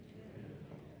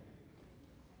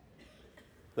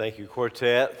Thank you,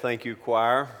 quartet. Thank you,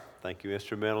 choir. Thank you,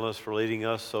 instrumentalists, for leading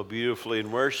us so beautifully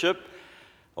in worship.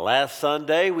 Last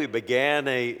Sunday, we began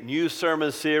a new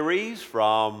sermon series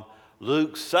from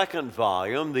Luke's second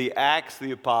volume, the Acts of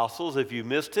the Apostles. If you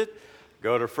missed it,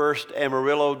 go to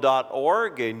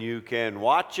firstamarillo.org and you can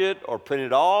watch it or print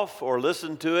it off or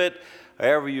listen to it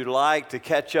however you'd like to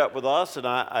catch up with us. And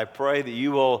I pray that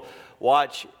you will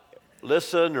watch,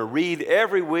 listen, or read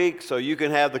every week so you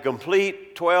can have the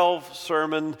complete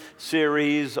 12-sermon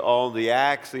series on the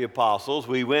Acts of the Apostles.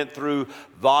 We went through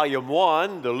Volume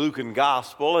 1, the Lucan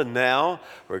Gospel, and now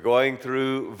we're going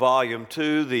through Volume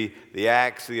 2, the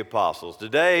Acts of the Apostles.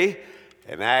 Today,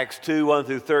 in Acts 2, 1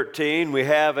 through 13, we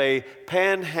have a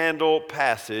panhandle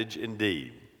passage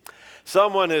indeed.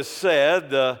 Someone has said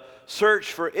the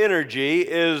search for energy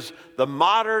is the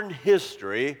modern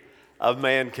history of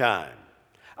mankind.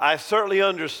 I certainly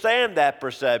understand that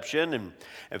perception, and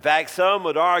in fact, some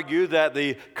would argue that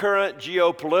the current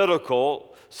geopolitical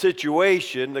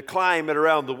situation, the climate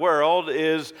around the world,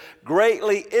 is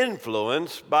greatly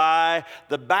influenced by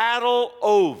the battle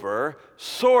over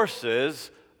sources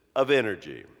of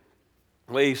energy.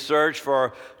 We search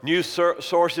for new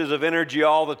sources of energy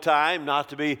all the time, not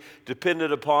to be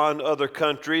dependent upon other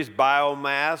countries,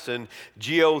 biomass and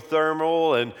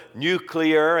geothermal and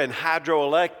nuclear and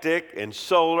hydroelectric and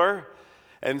solar.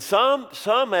 And some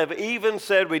have even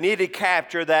said we need to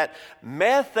capture that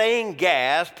methane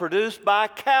gas produced by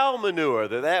cow manure.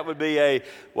 That would be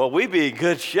we'd be in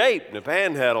good shape in the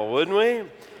Panhandle, wouldn't we?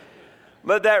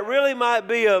 But that really might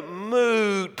be a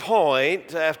moot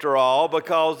point, after all,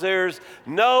 because there's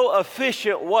no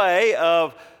efficient way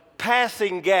of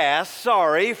passing gas,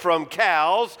 from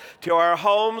cows to our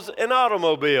homes and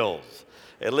automobiles,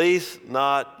 at least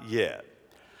not yet.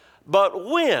 But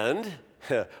wind,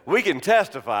 we can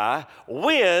testify,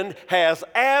 wind has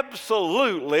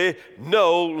absolutely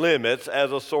no limits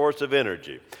as a source of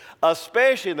energy,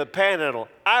 especially in the Panhandle.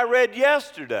 I read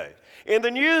yesterday in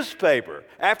the newspaper,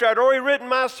 after I'd already written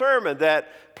my sermon,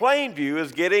 that Plainview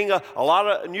is getting a lot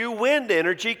of new wind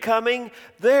energy coming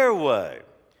their way.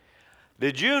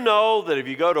 Did you know that if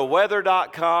you go to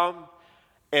weather.com,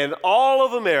 in all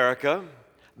of America,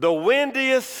 the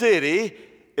windiest city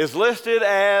is listed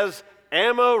as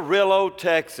Amarillo,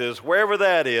 Texas, wherever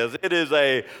that is. It is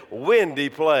a windy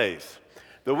place.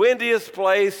 The windiest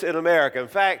place in America. In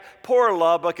fact, poor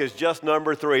Lubbock is just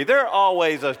number 3. They're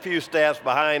always a few steps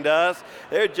behind us.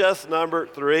 They're just number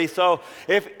 3. So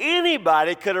if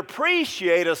anybody could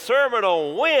appreciate a sermon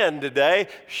on wind today,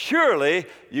 surely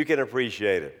you can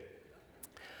appreciate it.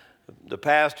 The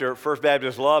pastor at First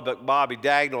Baptist Lubbock, Bobby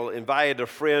Dagnall, invited a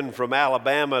friend from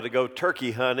Alabama to go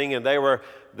turkey hunting, and they were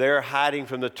there hiding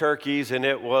from the turkeys, and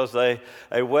it was a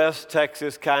West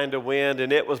Texas kind of wind,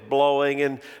 and it was blowing,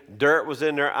 and dirt was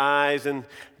in their eyes, and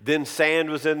then sand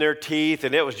was in their teeth,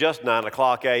 and it was just 9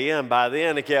 o'clock a.m. by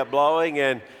then. It kept blowing,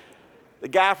 and the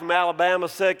guy from Alabama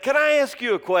said, "Can I ask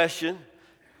you a question?"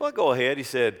 "Well, go ahead." He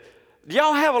said, "Do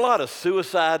y'all have a lot of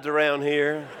suicides around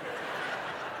here?"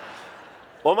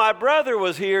 Well, my brother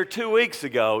was here 2 weeks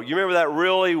ago. You remember that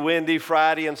really windy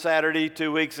Friday and Saturday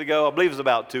 2 weeks ago? I believe it was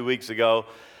about 2 weeks ago.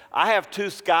 I have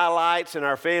 2 skylights in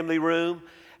our family room,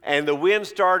 and the wind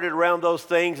started around those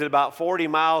things at about 40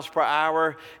 miles per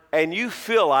hour, and you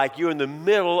feel like you're in the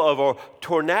middle of a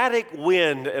tornadic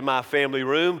wind in my family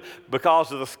room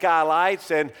because of the skylights.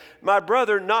 And my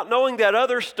brother, not knowing that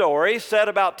other story, said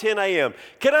about 10 a.m.,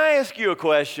 "Can I ask you a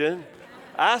question?"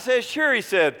 I said, "Sure." He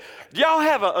said, "Do y'all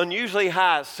have an unusually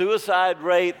high suicide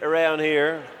rate around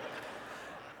here?"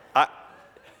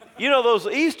 Those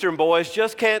Eastern boys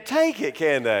just can't take it,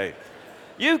 can they?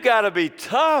 You've got to be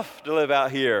tough to live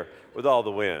out here with all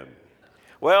the wind.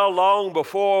 Well, long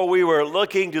before we were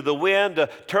looking to the wind to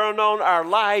turn on our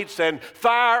lights and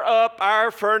fire up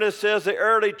our furnaces, the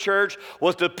early church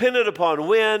was dependent upon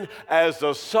wind as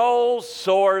the sole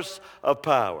source of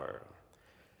power.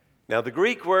 Now, the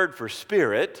Greek word for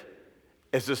spirit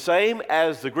is the same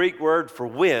as the Greek word for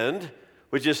wind,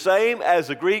 which is the same as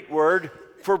the Greek word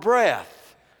for breath.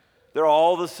 They're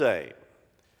all the same.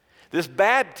 This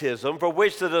baptism for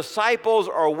which the disciples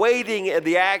are waiting in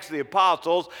the Acts of the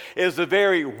Apostles is the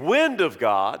very wind of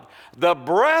God, the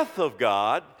breath of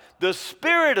God, the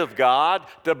Spirit of God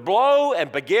to blow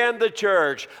and begin the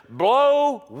church.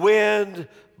 Blow, wind,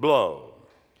 blow.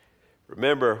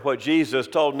 Remember what Jesus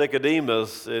told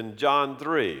Nicodemus in John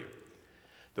 3.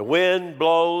 The wind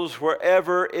blows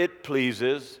wherever it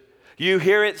pleases. You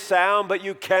hear its sound, but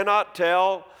you cannot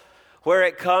tell where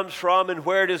it comes from and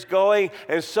where it is going.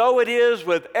 And so it is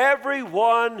with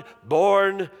everyone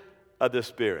born of the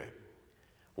Spirit.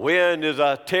 Wind is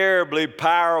a terribly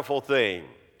powerful thing.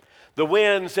 The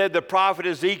wind, said the prophet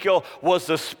Ezekiel, was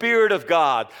the Spirit of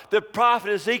God. The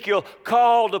prophet Ezekiel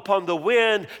called upon the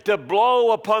wind to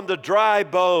blow upon the dry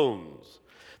bones.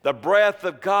 The breath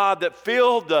of God that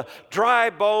filled the dry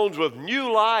bones with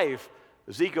new life.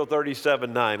 Ezekiel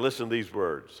 37:9. Listen to these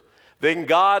words. Then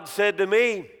God said to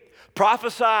me,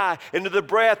 prophesy into the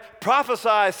breath,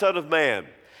 prophesy, Son of man,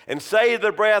 and say to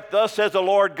the breath, thus says the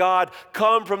Lord God,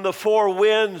 come from the four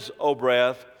winds, O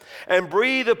breath, and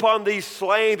breathe upon these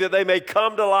slain that they may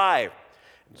come to life.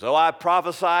 And so I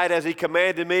prophesied as he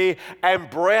commanded me, and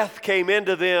breath came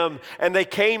into them, and they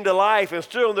came to life and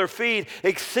stood on their feet,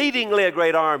 exceedingly a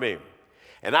great army.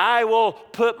 And I will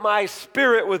put my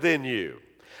spirit within you,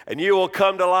 and you will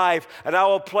come to life, and I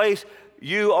will place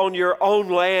you on your own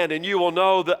land, and you will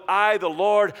know that I, the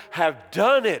Lord, have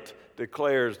done it,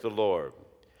 declares the Lord.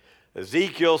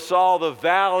 Ezekiel saw the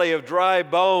valley of dry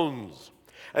bones,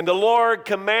 and the Lord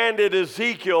commanded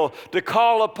Ezekiel to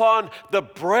call upon the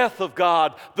breath of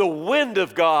God, the wind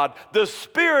of God, the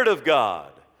Spirit of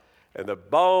God, and the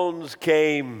bones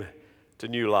came to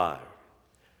new life.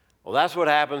 Well, that's what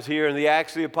happens here in the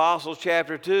Acts of the Apostles,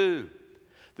 chapter 2.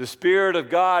 The Spirit of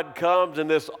God comes in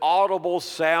this audible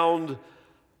sound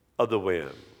of the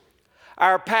wind.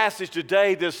 Our passage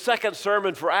today, this second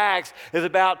sermon for Acts, is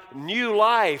about new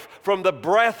life from the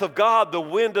breath of God, the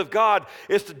wind of God.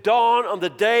 It's to dawn on the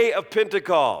day of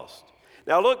Pentecost.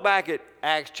 Now look back at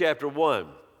Acts chapter 1,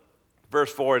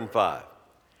 verse 4 and 5.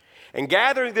 And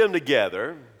gathering them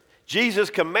together,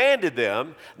 Jesus commanded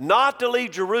them not to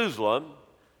leave Jerusalem,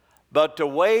 but to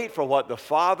wait for what the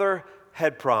Father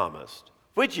had promised,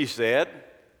 which he said,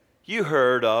 you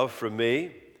heard of from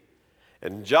me.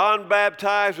 And John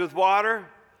baptized with water,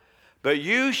 but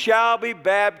you shall be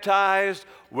baptized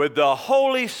with the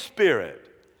Holy Spirit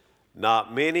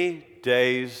not many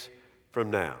days from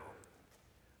now.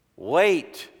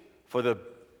 Wait for the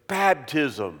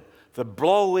baptism, the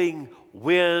blowing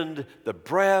wind, the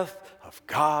breath of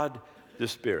God the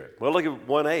Spirit. Well, look at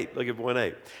 1:8. Look at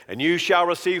 1:8. And you shall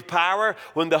receive power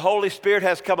when the Holy Spirit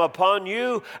has come upon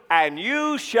you, and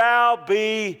you shall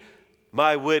be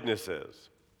my witnesses.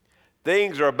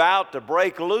 Things are about to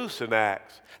break loose in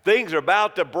Acts. Things are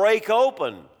about to break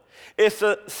open. It's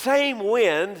the same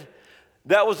wind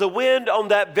that was the wind on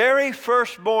that very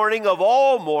first morning of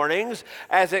all mornings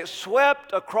as it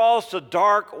swept across the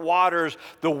dark waters.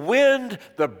 The wind,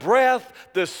 the breath,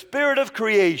 the Spirit of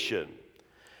creation.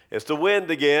 It's the wind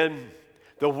again,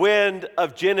 the wind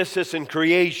of Genesis and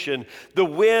creation, the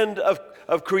wind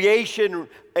of creation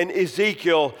and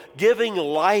Ezekiel giving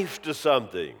life to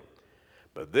something.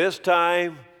 But this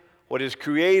time, what is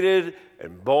created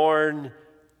and born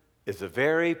is the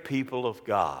very people of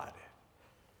God,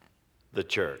 the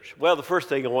church. Well, the first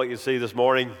thing I want you to see this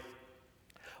morning,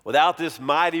 without this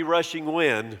mighty rushing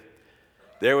wind,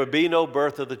 there would be no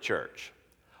birth of the church.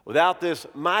 Without this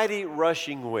mighty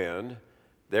rushing wind,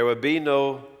 there would be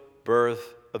no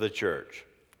birth of the church.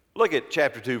 Look at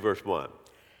chapter 2, verse 1.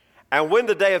 And when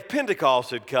the day of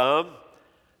Pentecost had come,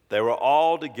 they were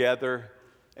all together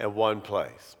in one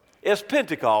place. It's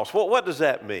Pentecost. What does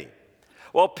that mean?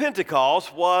 Well,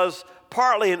 Pentecost was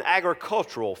partly an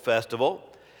agricultural festival.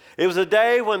 It was a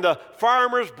day when the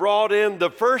farmers brought in the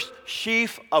first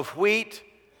sheaf of wheat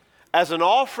as an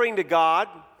offering to God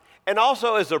and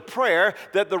also as a prayer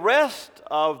that the rest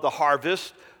of the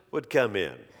harvest would come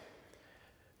in.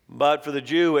 But for the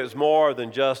Jew, it's more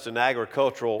than just an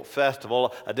agricultural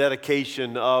festival, a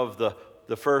dedication of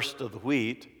the first of the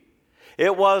wheat.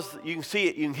 It was, you can see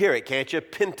it, you can hear it, can't you?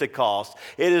 Pentecost.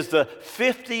 It is the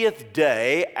 50th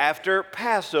day after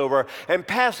Passover. And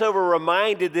Passover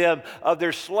reminded them of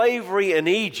their slavery in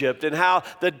Egypt and how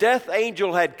the death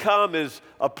angel had come as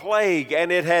a plague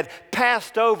and it had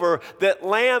passed over, that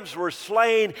lambs were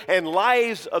slain and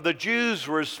lives of the Jews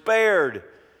were spared.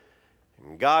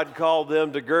 And God called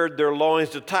them to gird their loins,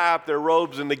 to tie up their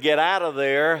robes, and to get out of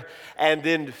there. And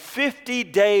then 50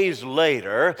 days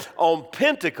later, on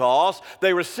Pentecost,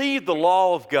 they received the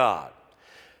law of God.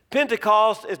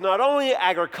 Pentecost is not only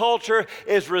agriculture,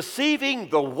 it's receiving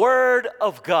the Word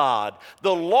of God,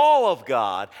 the law of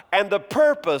God, and the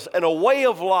purpose and a way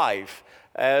of life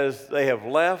as they have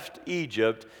left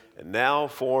Egypt and now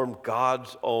formed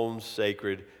God's own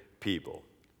sacred people.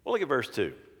 Well, look at verse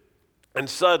 2. And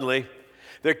suddenly,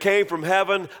 there came from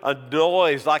heaven a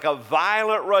noise like a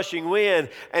violent rushing wind,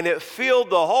 and it filled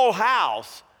the whole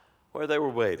house where they were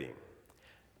waiting.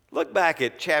 Look back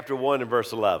at chapter 1 and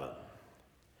verse 11.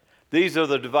 These are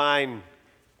the divine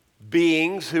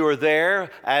beings who are there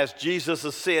as Jesus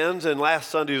ascends in last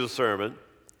Sunday's sermon.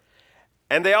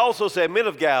 And they also say, Men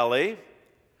of Galilee,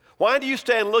 why do you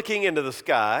stand looking into the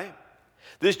sky?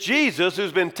 This Jesus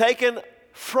who's been taken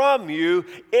from you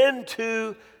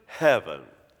into heaven.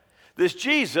 This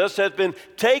Jesus has been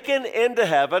taken into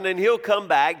heaven, and he'll come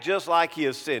back just like he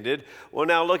ascended. Well,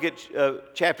 now look at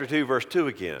chapter 2, verse 2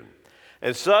 again.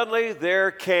 And suddenly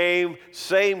there came,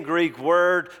 same Greek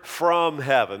word, from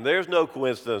heaven. There's no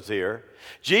coincidence here.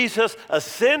 Jesus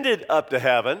ascended up to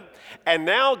heaven, and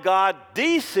now God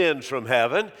descends from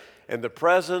heaven in the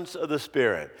presence of the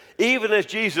Spirit. Even as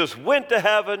Jesus went to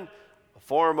heaven, a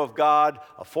form of God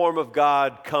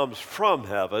comes from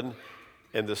heaven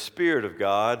in the Spirit of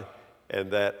God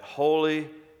and that Holy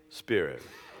Spirit.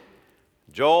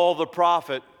 Joel the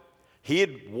prophet, he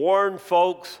had warned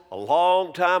folks a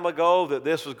long time ago that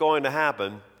this was going to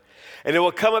happen. And it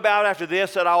will come about after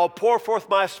this that I will pour forth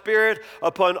my Spirit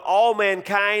upon all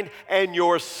mankind, and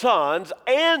your sons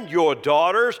and your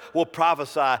daughters will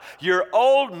prophesy. Your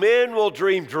old men will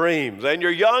dream dreams, and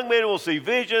your young men will see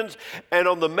visions, and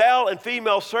on the male and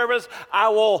female servants I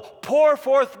will pour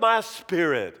forth my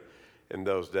Spirit in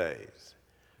those days.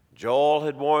 Joel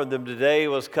had warned them today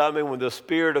was coming when the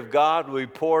Spirit of God will be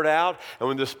poured out. And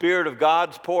when the Spirit of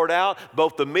God's poured out,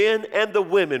 both the men and the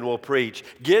women will preach.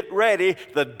 Get ready,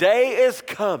 the day is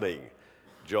coming,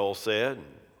 Joel said.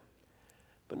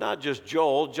 But not just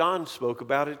Joel, John spoke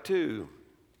about it too.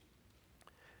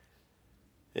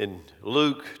 In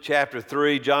Luke chapter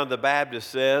 3, John the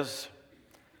Baptist says,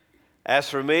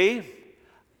 "As for me,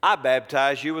 I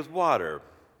baptize you with water.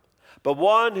 But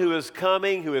one who is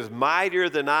coming, who is mightier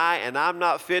than I, and I'm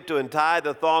not fit to untie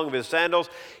the thong of his sandals,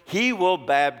 he will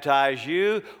baptize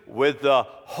you with the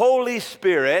Holy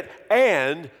Spirit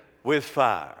and with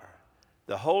fire."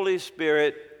 The Holy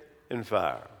Spirit and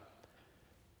fire.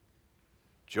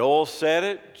 Joel said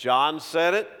it, John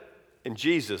said it, and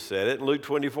Jesus said it. In Luke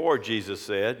 24, Jesus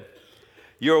said,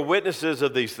 "You are witnesses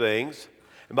of these things.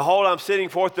 And behold, I'm sending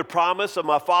forth the promise of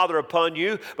my Father upon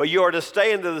you, but you are to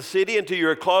stay into the city until you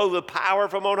are clothed with power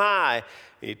from on high."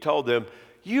 And he told them,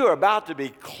 you are about to be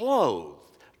clothed,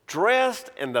 dressed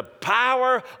in the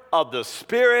power of the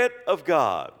Spirit of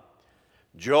God.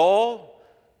 Joel,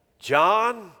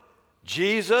 John,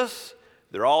 Jesus,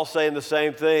 they're all saying the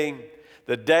same thing.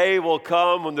 The day will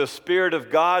come when the Spirit of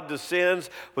God descends.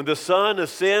 When the Son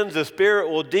ascends, the Spirit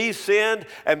will descend,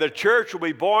 and the church will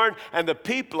be born, and the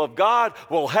people of God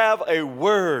will have a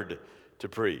word to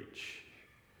preach.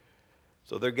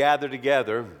 So they're gathered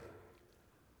together,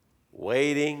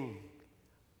 waiting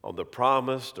on the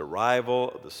promised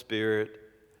arrival of the Spirit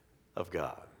of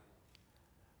God.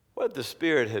 What if the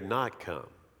Spirit had not come?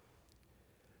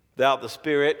 Without the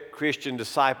Spirit, Christian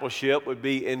discipleship would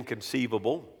be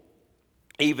inconceivable,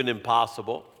 even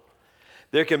impossible.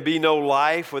 There can be no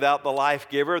life without the life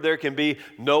giver. There can be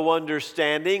no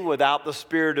understanding without the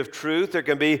Spirit of truth. There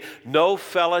can be no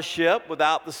fellowship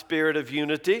without the Spirit of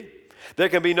unity. There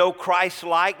can be no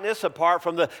Christ-likeness apart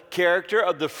from the character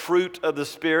of the fruit of the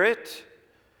Spirit.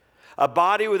 A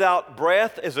body without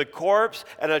breath is a corpse,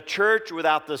 and a church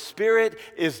without the Spirit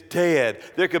is dead.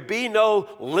 There could be no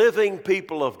living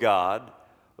people of God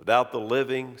without the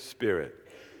living Spirit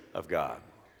of God.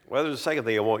 Well, there's a second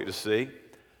thing I want you to see.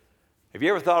 Have you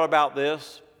ever thought about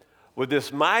this? With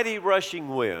this mighty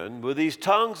rushing wind, with these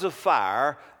tongues of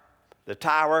fire, the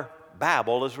tower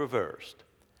Babel is reversed.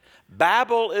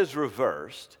 Babel is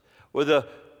reversed with the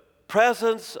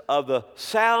presence of the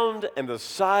sound and the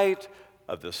sight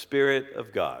of the Spirit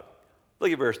of God.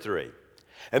 Look at verse 3.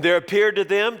 "And there appeared to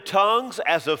them tongues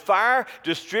as of fire,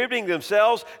 distributing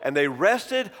themselves, and they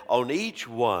rested on each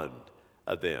one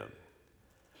of them."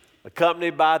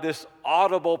 Accompanied by this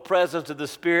audible presence of the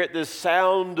Spirit, this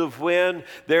sound of wind,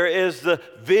 there is the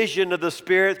vision of the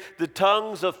Spirit, the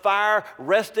tongues of fire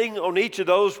resting on each of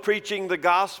those preaching the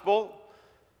gospel.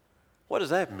 What does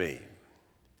that mean?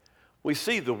 We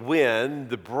see the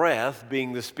wind, the breath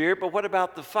being the Spirit, but what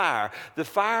about the fire? The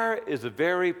fire is the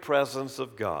very presence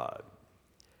of God.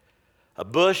 A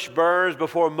bush burns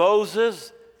before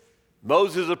Moses.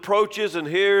 Moses approaches and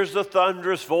hears the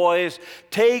thunderous voice,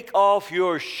 "Take off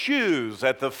your shoes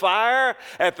at the fire.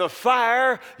 At the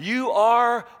fire, you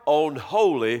are on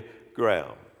holy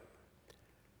ground."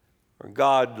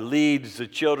 God leads the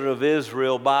children of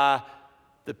Israel by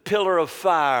the pillar of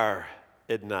fire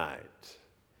at night.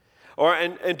 Or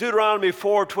in Deuteronomy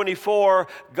 4:24,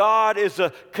 God is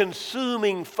a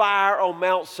consuming fire on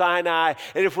Mount Sinai.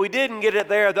 And if we didn't get it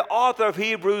there, the author of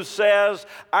Hebrews says,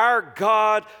 our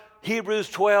God, Hebrews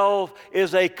 12,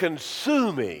 is a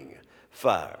consuming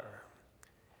fire.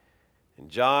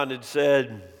 And John had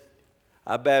said,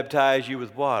 "I baptize you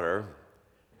with water,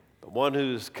 but one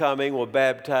who is coming will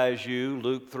baptize you,"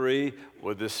 Luke 3,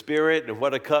 "with the Spirit." And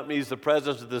what accompanies the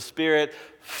presence of the Spirit?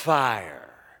 Fire.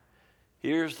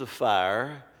 Here's the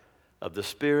fire of the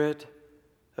Spirit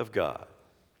of God.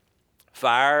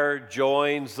 Fire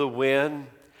joins the wind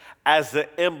as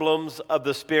the emblems of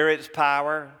the Spirit's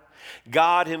power.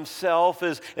 God himself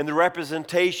is in the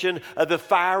representation of the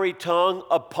fiery tongue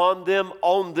upon them,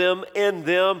 on them, in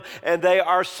them, and they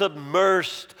are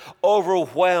submersed,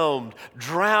 overwhelmed,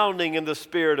 drowning in the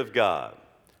Spirit of God.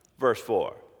 Verse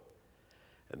 4.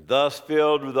 And thus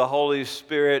filled with the Holy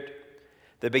Spirit,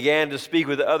 they began to speak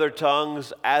with other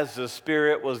tongues as the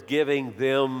Spirit was giving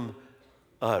them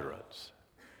utterance.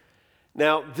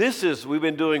 Now, we've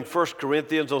been doing 1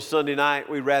 Corinthians on Sunday night.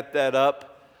 We wrapped that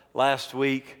up last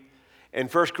week. In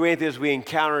 1 Corinthians, we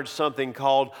encountered something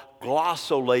called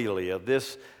glossolalia,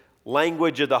 this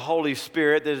language of the Holy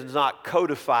Spirit that is not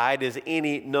codified as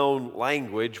any known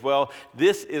language. Well,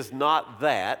 this is not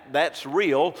that. That's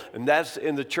real, and that's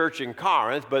in the church in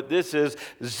Corinth, but this is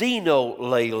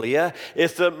xenolalia.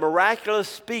 It's the miraculous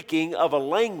speaking of a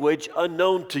language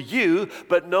unknown to you,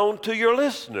 but known to your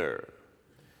listener.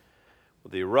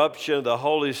 With the eruption of the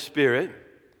Holy Spirit,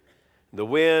 the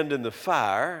wind and the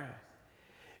fire,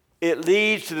 it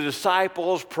leads to the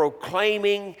disciples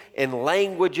proclaiming in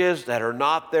languages that are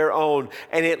not their own.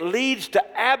 And it leads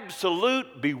to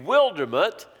absolute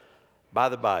bewilderment by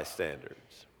the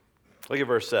bystanders. Look at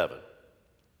verse 7.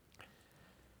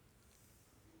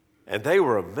 And they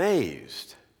were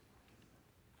amazed,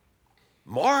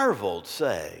 marveled,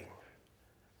 saying,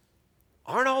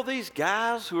 aren't all these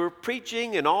guys who are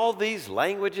preaching in all these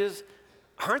languages,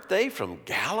 aren't they from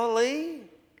Galilee?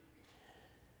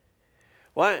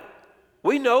 Well,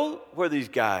 we know where these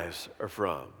guys are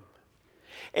from.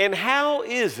 And how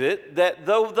is it that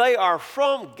though they are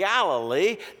from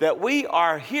Galilee, that we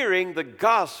are hearing the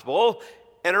gospel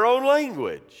in our own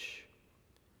language?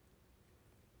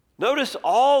 Notice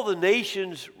all the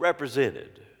nations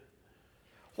represented.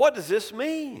 What does this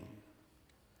mean?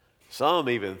 Some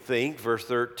even think, verse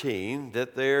 13,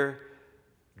 that they're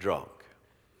drunk.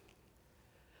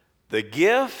 The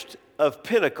gift of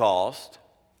Pentecost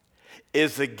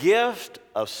is the gift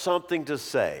of something to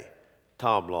say,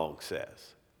 Tom Long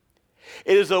says.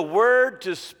 It is a word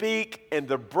to speak in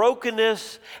the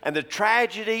brokenness and the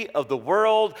tragedy of the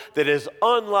world that is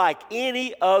unlike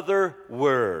any other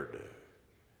word.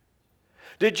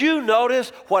 Did you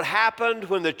notice what happened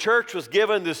when the church was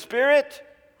given the Spirit?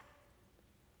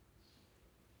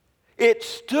 It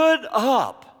stood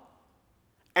up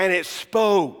and it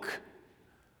spoke.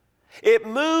 It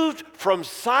moved from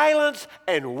silence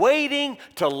and waiting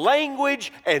to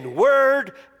language and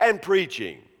word and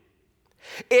preaching.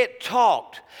 It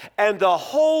talked, and the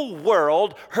whole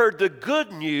world heard the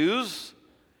good news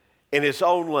in its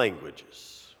own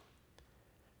languages.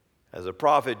 As the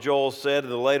prophet Joel said, in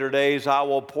the later days, I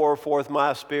will pour forth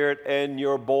my Spirit, and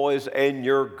your boys and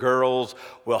your girls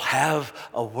will have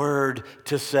a word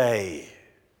to say.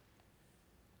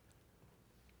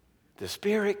 The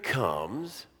Spirit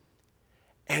comes,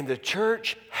 and the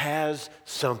church has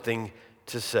something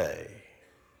to say.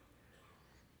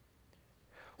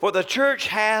 What the church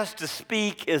has to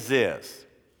speak is this: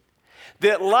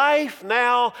 that life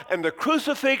now and the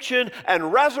crucifixion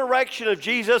and resurrection of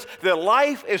Jesus, that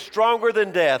life is stronger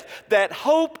than death, that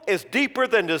hope is deeper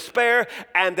than despair,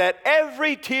 and that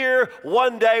every tear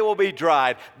one day will be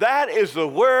dried. That is the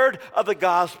word of the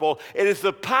gospel. It is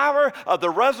the power of the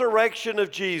resurrection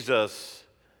of Jesus.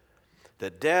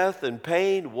 That death and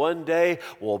pain one day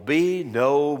will be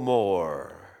no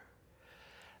more.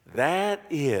 That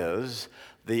is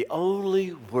the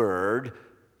only word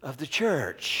of the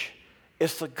church.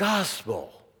 It's the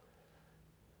gospel.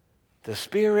 The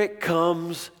Spirit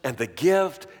comes, and the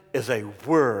gift is a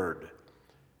word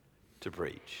to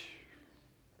preach.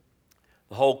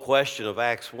 The whole question of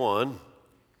Acts 1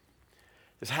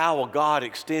 is, how will God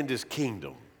extend his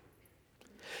kingdom?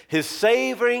 His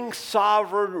saving,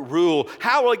 sovereign rule.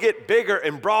 How will it get bigger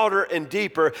and broader and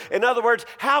deeper? In other words,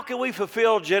 how can we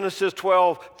fulfill Genesis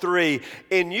 12:3?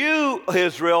 In you,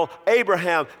 Israel,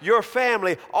 Abraham, your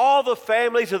family, all the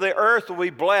families of the earth will be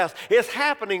blessed. It's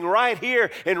happening right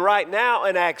here and right now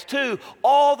in Acts 2.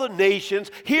 All the nations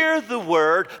hear the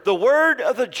word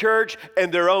of the church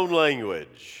in their own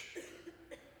language.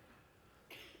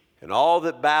 And all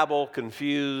that Babel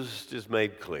confused is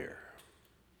made clear.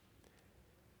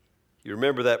 You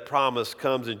remember that promise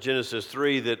comes in Genesis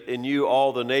 3 that in you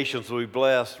all the nations will be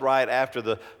blessed, right after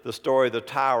the story of the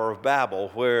Tower of Babel,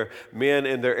 where men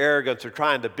in their arrogance are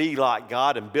trying to be like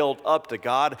God and build up to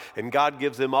God, and God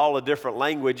gives them all a different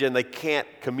language and they can't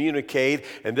communicate,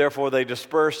 and therefore they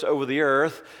disperse over the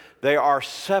earth. They are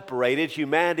separated.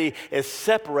 Humanity is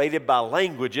separated by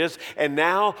languages. And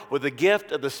now, with the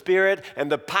gift of the Spirit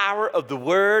and the power of the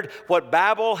Word, what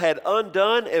Babel had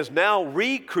undone is now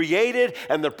recreated,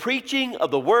 and the preaching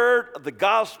of the Word of the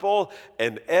gospel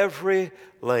in every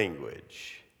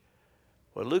language.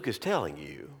 What Luke is telling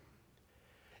you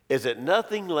is that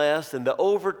nothing less than the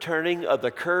overturning of the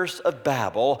curse of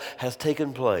Babel has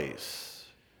taken place.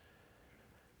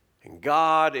 And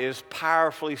God is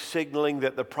powerfully signaling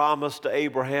that the promise to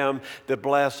Abraham to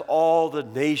bless all the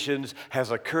nations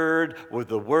has occurred with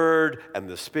the Word and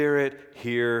the Spirit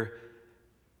here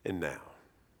and now.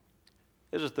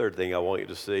 Here's the third thing I want you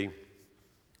to see.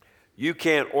 You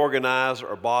can't organize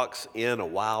or box in a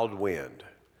wild wind.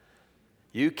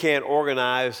 You can't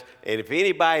organize, and if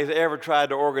anybody's ever tried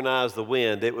to organize the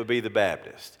wind, it would be the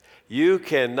Baptist. You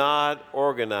cannot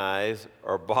organize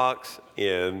or box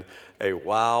in a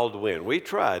wild wind. We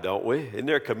try, don't we? Isn't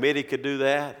there a committee could do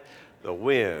that? The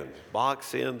wind,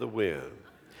 box in the wind.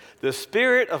 The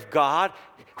Spirit of God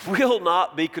will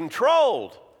not be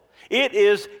controlled. It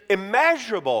is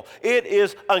immeasurable. It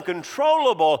is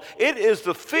uncontrollable. It is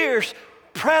the fierce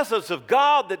presence of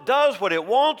God that does what it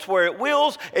wants, where it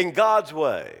wills, in God's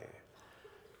way.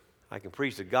 I can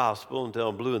preach the gospel until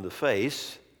I'm blue in the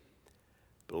face,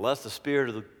 but unless the Spirit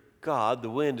of God, the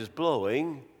wind is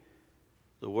blowing,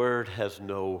 the Word has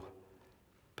no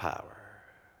power.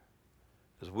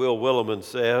 As Will Willimon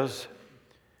says,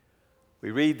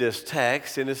 we read this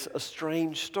text and it's a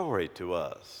strange story to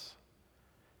us.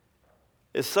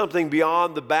 It's something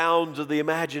beyond the bounds of the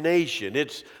imagination.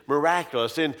 It's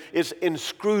miraculous and it's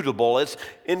inscrutable. It's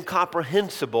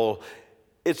incomprehensible.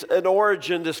 It's an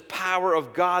origin, this power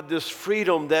of God, this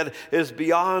freedom that is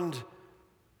beyond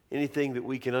anything that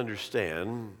we can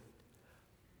understand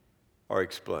or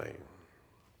explain.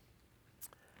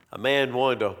 A man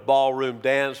wanted a ballroom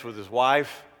dance with his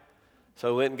wife, so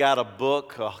he went and got a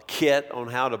book, a kit on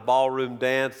how to ballroom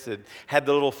dance. It had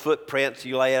the little footprints.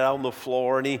 You lay it on the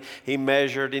floor, and he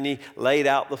measured, and he laid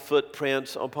out the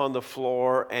footprints upon the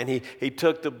floor, and he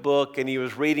took the book, and he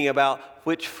was reading about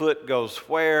which foot goes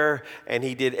where, and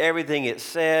he did everything it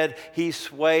said. He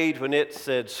swayed when it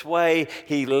said sway.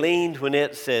 He leaned when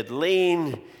it said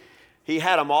lean. He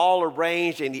had them all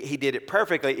arranged, and he did it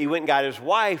perfectly. He went and got his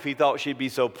wife. He thought she'd be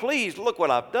so pleased. Look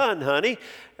what I've done, honey.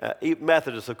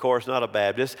 Methodist, of course, not a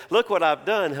Baptist. Look what I've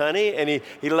done, honey. And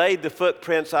he laid the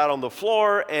footprints out on the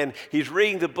floor, and he's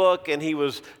reading the book, and he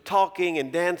was talking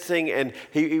and dancing, and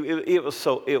it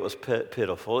was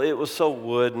pitiful. It was so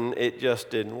wooden. It just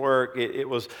didn't work. It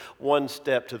was one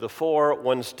step to the fore,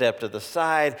 one step to the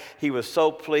side. He was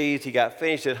so pleased. He got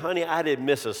finished. He said, honey, I didn't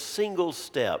miss a single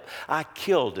step. I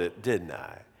killed it, didn't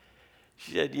I?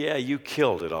 She said, yeah, you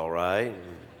killed it, all right.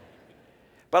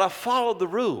 But I followed the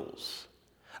rules.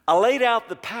 I laid out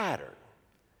the pattern.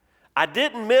 I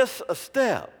didn't miss a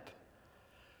step.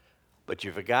 But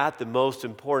you forgot the most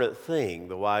important thing,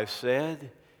 the wife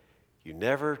said. You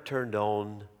never turned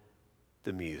on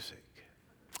the music.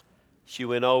 She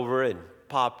went over and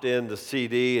popped in the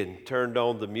CD and turned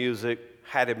on the music,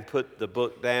 had him put the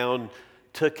book down,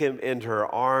 took him into her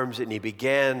arms, and he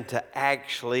began to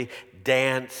actually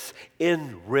dance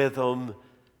in rhythm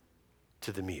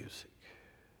to the music.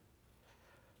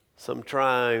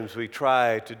 Sometimes we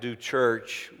try to do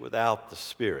church without the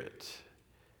Spirit,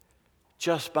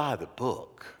 just by the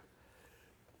book,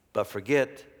 but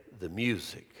forget the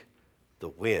music, the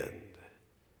wind,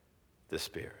 the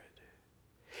Spirit.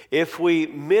 If we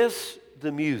miss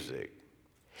the music,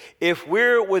 if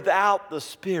we're without the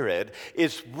Spirit,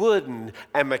 it's wooden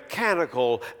and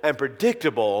mechanical and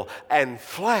predictable and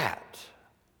flat.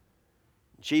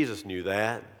 Jesus knew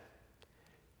that.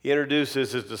 He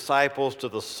introduces his disciples to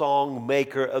the song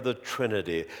maker of the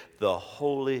Trinity, the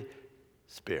Holy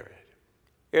Spirit.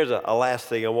 Here's a last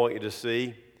thing I want you to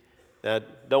see. Now,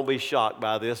 don't be shocked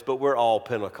by this, but we're all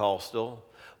Pentecostal.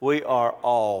 We are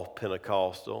all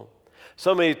Pentecostal.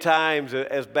 So many times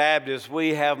as Baptists,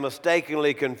 we have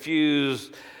mistakenly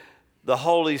confused the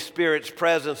Holy Spirit's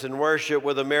presence in worship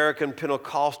with American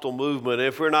Pentecostal movement.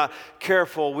 If we're not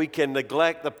careful, we can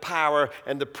neglect the power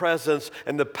and the presence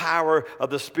and the power of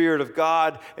the Spirit of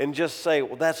God and just say,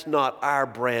 well, that's not our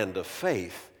brand of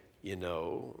faith, you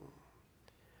know.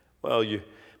 Well,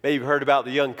 maybe you've heard about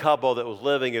the young couple that was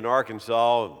living in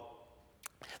Arkansas.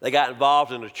 They got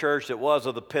involved in a church that was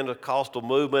of the Pentecostal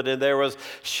movement, and there was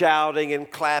shouting and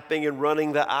clapping and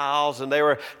running the aisles, and they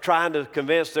were trying to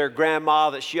convince their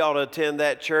grandma that she ought to attend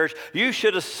that church. You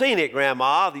should have seen it,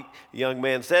 Grandma, the young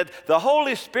man said. The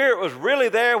Holy Spirit was really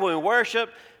there when we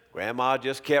worshiped. Grandma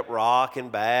just kept rocking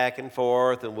back and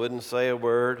forth and wouldn't say a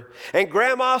word. And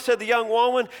Grandma said, the young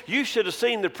woman, you should have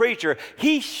seen the preacher.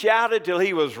 He shouted till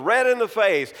he was red in the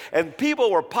face, and people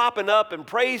were popping up and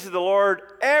praising the Lord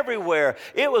everywhere.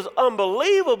 It was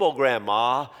unbelievable,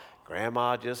 Grandma.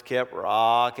 Grandma just kept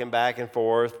rocking back and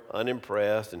forth,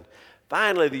 unimpressed. And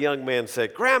finally, the young man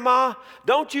said, Grandma,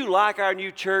 don't you like our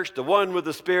new church, the one with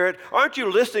the Spirit? Aren't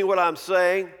you listening to what I'm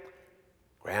saying?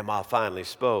 Grandma finally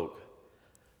spoke.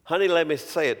 Honey, let me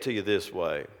say it to you this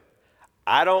way.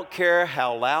 I don't care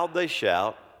how loud they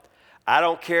shout. I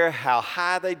don't care how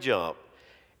high they jump.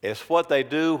 It's what they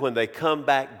do when they come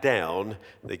back down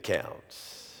that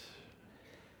counts.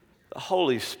 The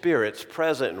Holy Spirit's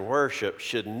presence in worship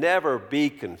should never be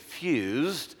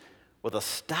confused with a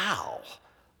style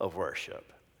of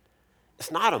worship.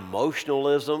 It's not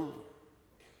emotionalism.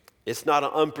 It's not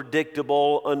an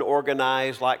unpredictable,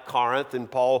 unorganized like Corinth,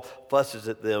 and Paul fusses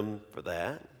at them for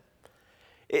that.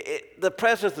 The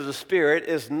presence of the Spirit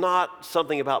is not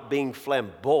something about being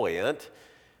flamboyant.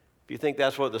 If you think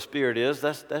that's what the Spirit is,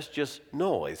 that's just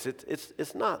noise.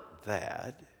 It's not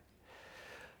that.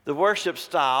 The worship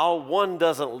style, one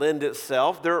doesn't lend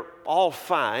itself, they're all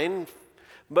fine,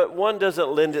 but one doesn't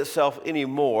lend itself any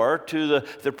more to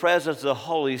the presence of the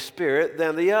Holy Spirit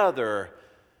than the other.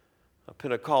 A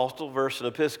Pentecostal versus an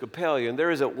Episcopalian,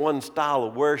 there isn't one style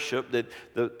of worship that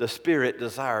the Spirit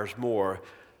desires more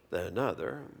than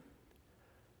another.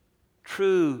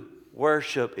 True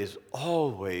worship is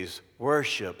always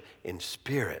worship in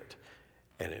spirit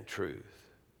and in truth.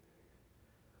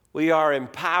 We are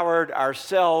empowered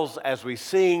ourselves as we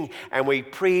sing and we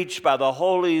preach by the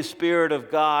Holy Spirit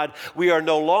of God. We are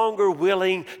no longer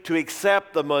willing to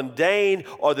accept the mundane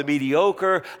or the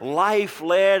mediocre. Life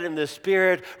led in the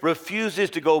Spirit refuses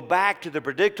to go back to the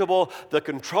predictable, the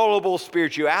controllable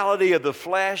spirituality of the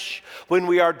flesh. When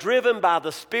we are driven by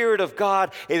the Spirit of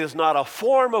God, it is not a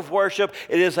form of worship,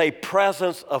 it is a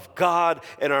presence of God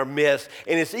in our midst.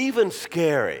 And it's even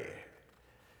scary.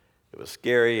 It was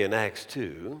scary in Acts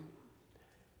 2.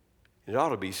 It ought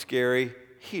to be scary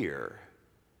here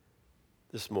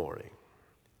this morning.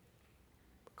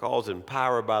 Because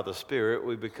empowered by the Spirit,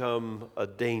 we become a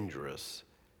dangerous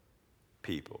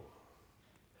people.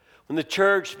 When the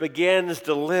church begins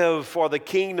to live for the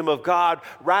kingdom of God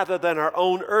rather than our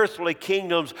own earthly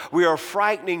kingdoms, we are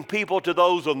frightening people to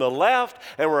those on the left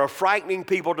and we're frightening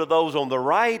people to those on the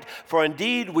right. For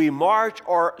indeed we march,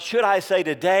 or should I say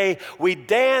today, we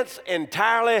dance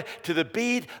entirely to the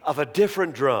beat of a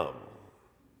different drum.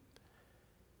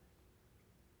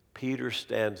 Peter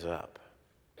stands up.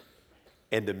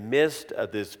 In the midst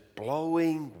of this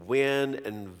blowing wind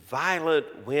and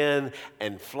violent wind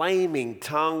and flaming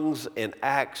tongues in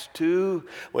Acts 2,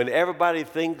 when everybody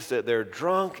thinks that they're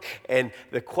drunk, and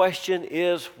the question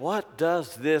is, what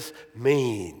does this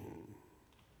mean?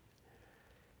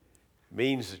 It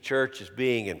means the church is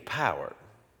being empowered.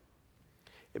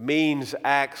 It means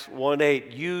Acts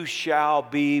 1:8, you shall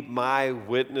be my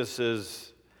witnesses.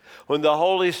 When the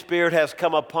Holy Spirit has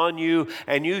come upon you,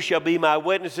 and you shall be my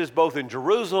witnesses both in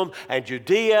Jerusalem and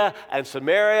Judea and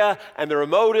Samaria and the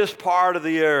remotest part of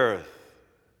the earth.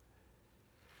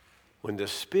 When the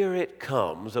Spirit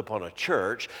comes upon a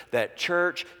church, that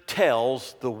church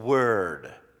tells the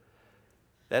word.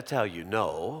 That's how you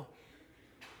know.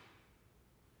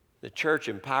 The church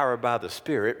empowered by the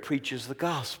Spirit preaches the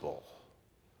gospel.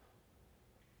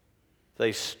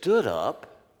 They stood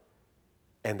up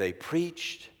and they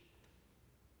preached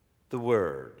the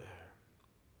word.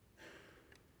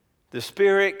 The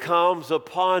Spirit comes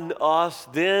upon us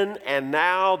then and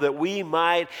now that we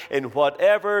might, in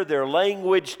whatever their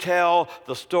language, tell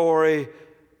the story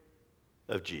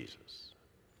of Jesus.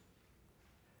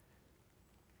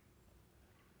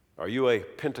 Are you a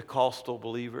Pentecostal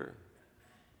believer?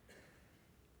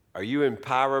 Are you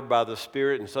empowered by the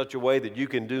Spirit in such a way that you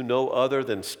can do no other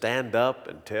than stand up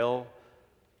and tell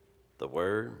the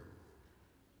word?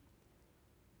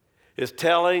 Is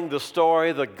telling the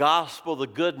story, the gospel, the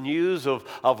good news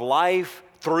of life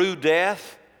through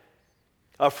death,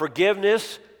 of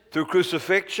forgiveness through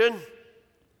crucifixion.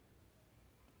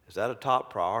 Is that a top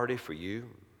priority for you?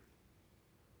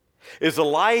 Is the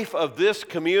life of this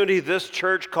community, this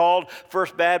church called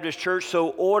First Baptist Church, so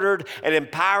ordered and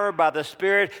empowered by the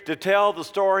Spirit to tell the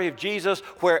story of Jesus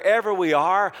wherever we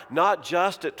are, not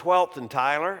just at 12th and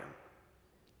Tyler?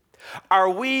 Are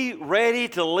we ready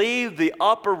to leave the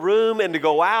upper room and to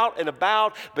go out and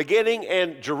about, beginning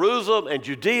in Jerusalem and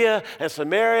Judea and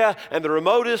Samaria and the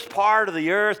remotest part of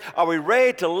the earth? Are we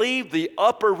ready to leave the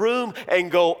upper room and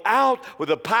go out with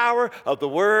the power of the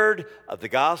word of the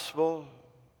gospel?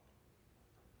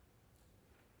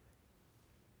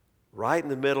 right in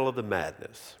the middle of the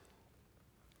madness,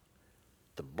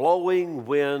 the blowing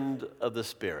wind of the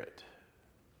Spirit,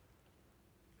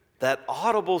 that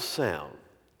audible sound,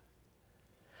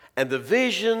 and the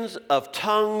visions of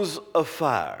tongues of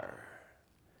fire,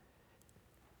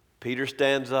 Peter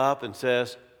stands up and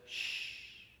says, shh.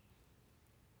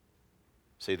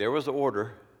 See, there was the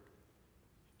order.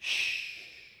 Shh.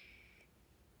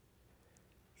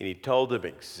 And he told them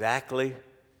exactly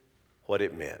what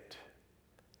it meant.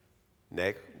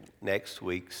 Next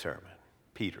week's sermon,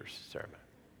 Peter's sermon.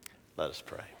 Let us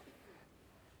pray.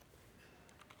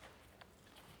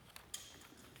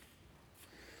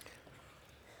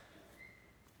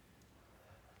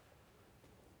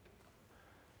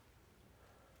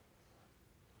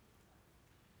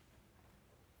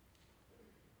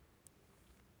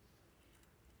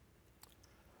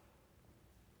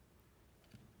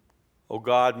 Oh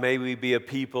God, may we be a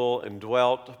people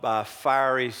indwelt by a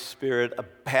fiery spirit,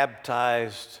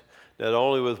 baptized not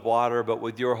only with water, but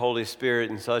with your Holy Spirit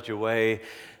in such a way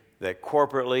that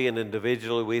corporately and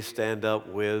individually we stand up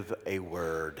with a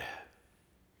word.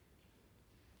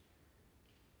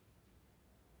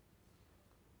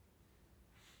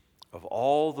 Of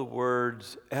all the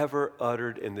words ever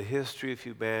uttered in the history of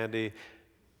humanity,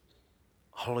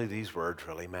 only these words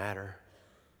really matter.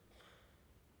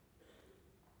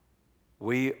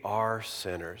 We are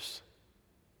sinners.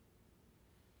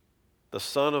 The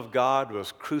Son of God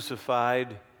was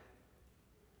crucified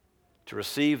to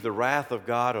receive the wrath of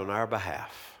God on our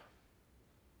behalf.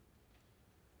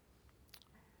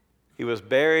 He was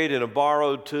buried in a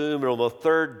borrowed tomb, and on the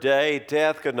third day,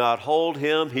 death could not hold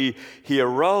him. He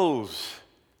arose.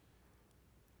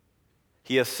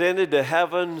 He ascended to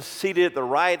heaven, seated at the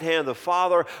right hand of the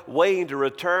Father, waiting to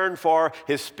return for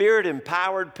his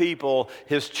Spirit-empowered people,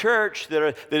 his church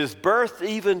that is birthed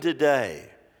even today.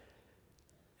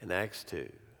 In Acts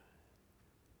 2.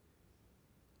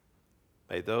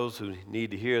 May those who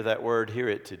need to hear that word hear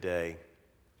it today.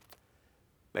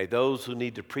 May those who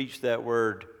need to preach that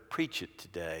word preach it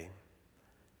today.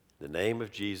 In the name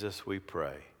of Jesus we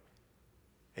pray.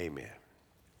 Amen.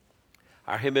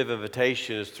 Our hymn of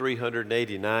invitation is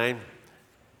 389.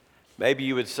 Maybe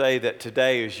you would say that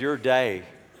today is your day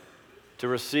to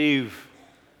receive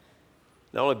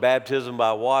not only baptism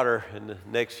by water in the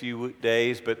next few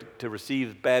days, but to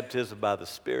receive baptism by the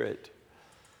Spirit,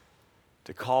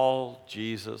 to call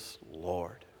Jesus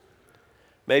Lord.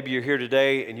 Maybe you're here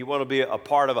today and you want to be a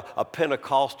part of a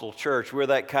Pentecostal church. We're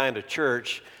that kind of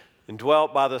church,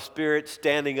 indwelt by the Spirit,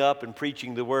 standing up and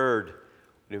preaching the Word.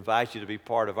 We invite you to be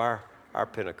part of our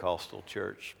Pentecostal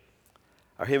church.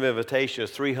 Our hymn invitation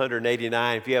is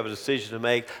 389. If you have a decision to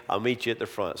make, I'll meet you at the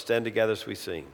front. Stand together as we sing.